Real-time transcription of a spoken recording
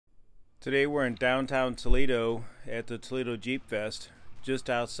Today we're in downtown Toledo at the Toledo Jeep Fest, just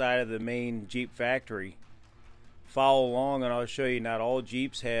outside of the main Jeep factory. Follow along and I'll show you not all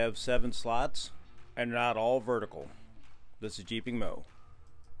Jeeps have 7 slots and not all vertical. This is Jeepingmo.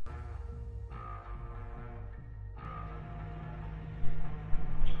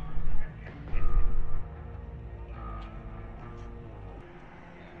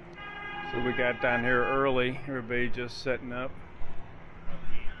 So we got down here early, everybody just setting up.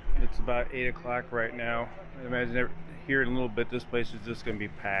 It's about 8 o'clock right now. I imagine here in a little bit this place is just going to be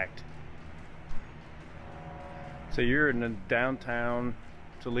packed. So you're in the downtown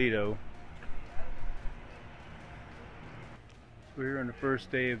Toledo. We're here on the first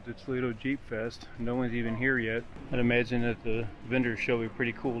day of the Toledo Jeep Fest. No one's even here yet. I'd imagine that the vendor show will be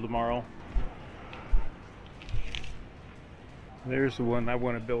pretty cool tomorrow. There's the one I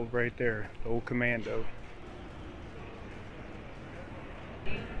want to build right there, the old Commando.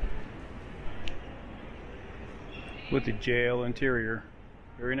 With the jail interior.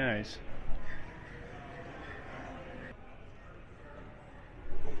 Very nice.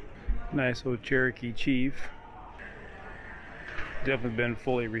 Nice old Cherokee Chief. Definitely been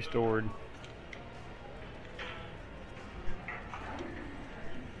fully restored.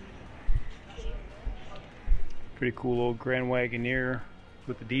 Pretty cool old Grand Wagoneer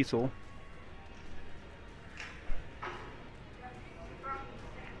with the diesel.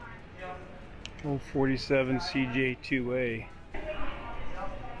 Old 47 CJ2A.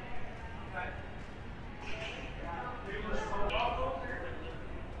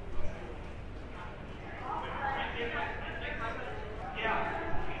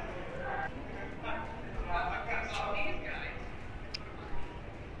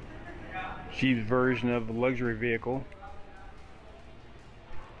 Jeep's version of the luxury vehicle.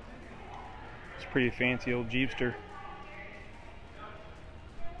 It's a pretty fancy old Jeepster.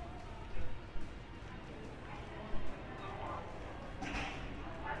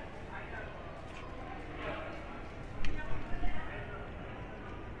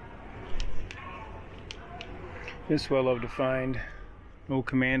 This is what I love to find. An old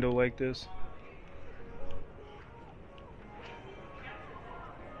Commando like this.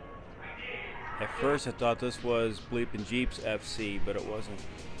 At first I thought this was Bleepin' Jeeps FC, but it wasn't.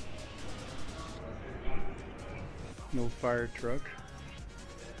 No fire truck.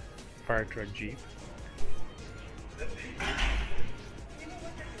 Fire truck Jeep.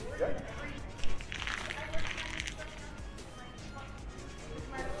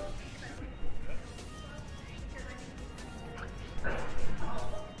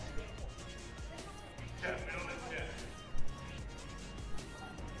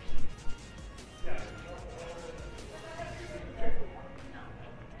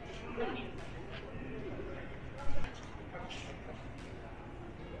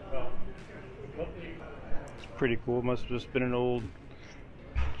 Pretty cool. Must have just been an old,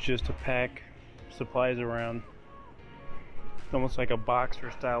 just to pack supplies around. Almost like a Boxer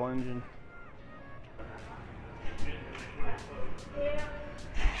style engine.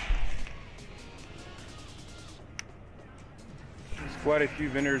 There's quite a few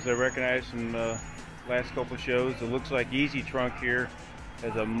vendors I recognize from the last couple of shows. It looks like Easy Trunk here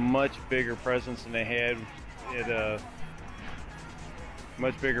has a much bigger presence than they had at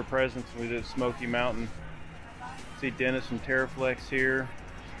much bigger presence with the Smoky Mountain. See Dennis from Terraflex here.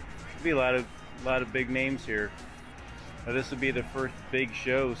 There'll be a lot of big names here. Now, this will be the first big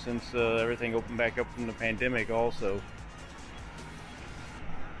show since everything opened back up from the pandemic also.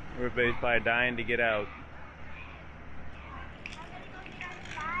 Everybody's probably dying to get out.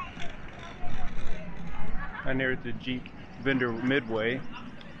 I'm here at the Jeep vendor Midway.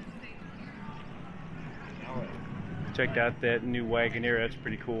 Checked out that new Wagoneer, that's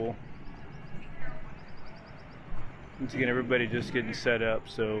pretty cool. Once again, everybody just getting set up,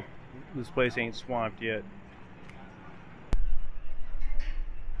 so this place ain't swamped yet.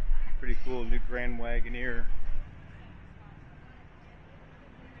 Pretty cool new Grand Wagoneer.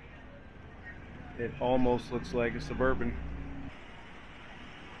 It almost looks like a Suburban.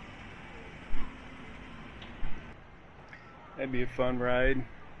 That'd be a fun ride.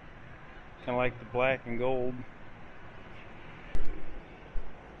 Kind of like the black and gold.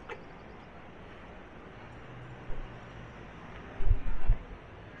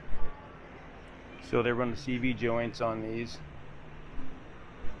 So they run the CV joints on these.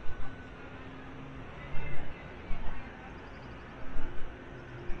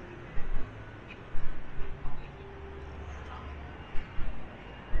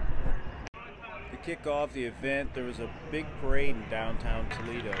 kick off the event, there was a big parade in downtown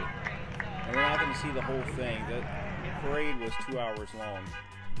Toledo. And we're not going to see the whole thing. The parade was 2 hours long.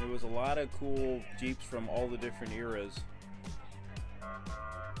 There was a lot of cool Jeeps from all the different eras.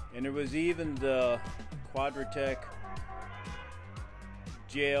 And there was even the Quadratec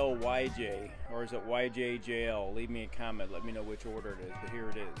JL YJ, or is it YJ JL? Leave me a comment, let me know which order it is, but here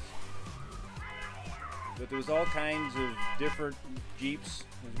it is. But there was all kinds of different Jeeps,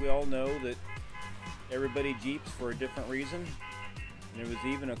 as we all know that everybody Jeeps for a different reason. And there was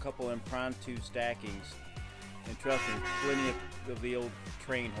even a couple impromptu stackings. And trust me, plenty of the old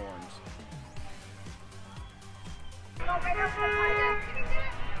train horns.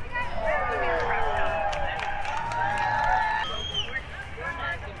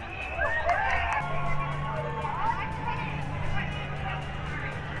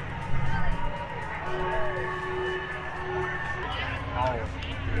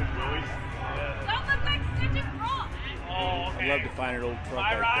 I love to find an old truck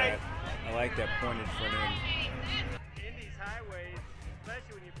like that. I like that pointed front end. In these highways,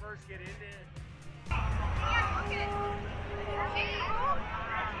 especially when you first get into it.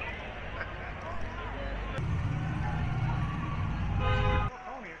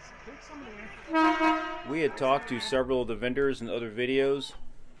 We had talked to several of the vendors in other videos,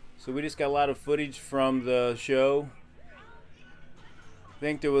 so we just got a lot of footage from the show. I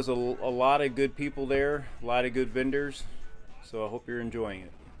think there was a lot of good people there, a lot of good vendors, so I hope you're enjoying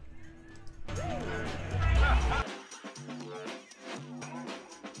it.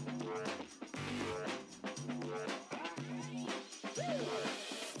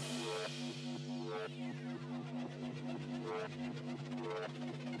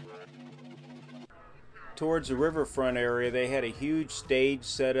 Towards the riverfront area, they had a huge stage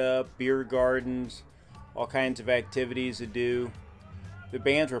set up, beer gardens, all kinds of activities to do. The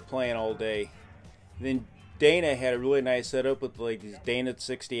bands were playing all day. And then Dana had a really nice setup with like these Dana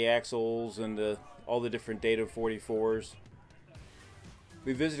 60 axles and all the different Dana 44s.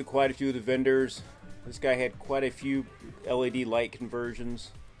 We visited quite a few of the vendors. This guy had quite a few LED light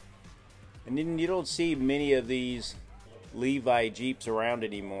conversions. And then you don't see many of these Levi Jeeps around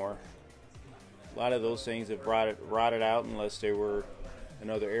anymore. A lot of those things have rotted out unless they were in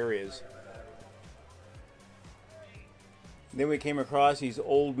other areas. Then we came across these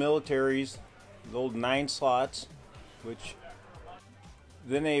old militaries, the old 9 slots, which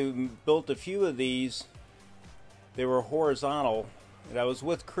then they built a few of these. They were horizontal. And I was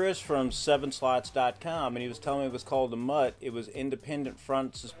with Chris from 7slots.com, and he was telling me it was called a Mutt. It was independent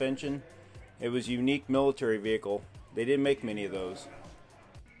front suspension. It was a unique military vehicle. They didn't make many of those.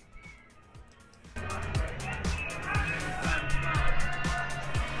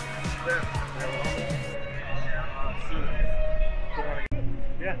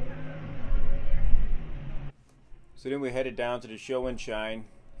 Yeah. So then we headed down to the show and shine.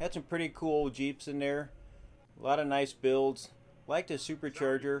 Had some pretty cool Jeeps in there. A lot of nice builds. Like the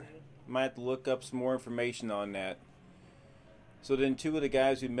supercharger. Might have to look up some more information on that. So then two of the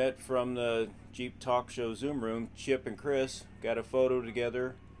guys we met from the Jeep Talk Show Zoom room, Chip and Chris, got a photo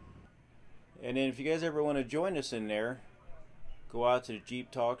together. And then if you guys ever want to join us in there, go out to the Jeep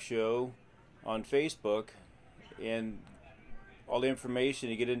Talk Show on Facebook, and all the information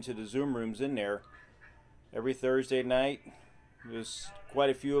to get into the Zoom rooms in there. Every Thursday night, there's quite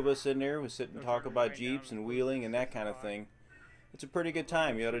a few of us in there. We sit and talk about Jeeps and wheeling and that kind of thing. It's a pretty good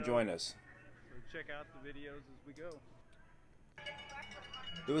time. You ought to join us. So check out the videos as we go.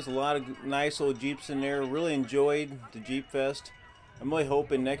 There was a lot of nice old Jeeps in there. Really enjoyed the Jeep Fest. I'm really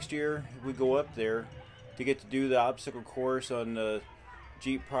hoping next year if we go up there to get to do the obstacle course on the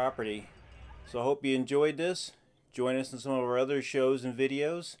Jeep property. So I hope you enjoyed this. Join us in some of our other shows and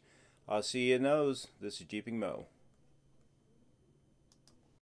videos. I'll see you in those. This is Jeepingmo.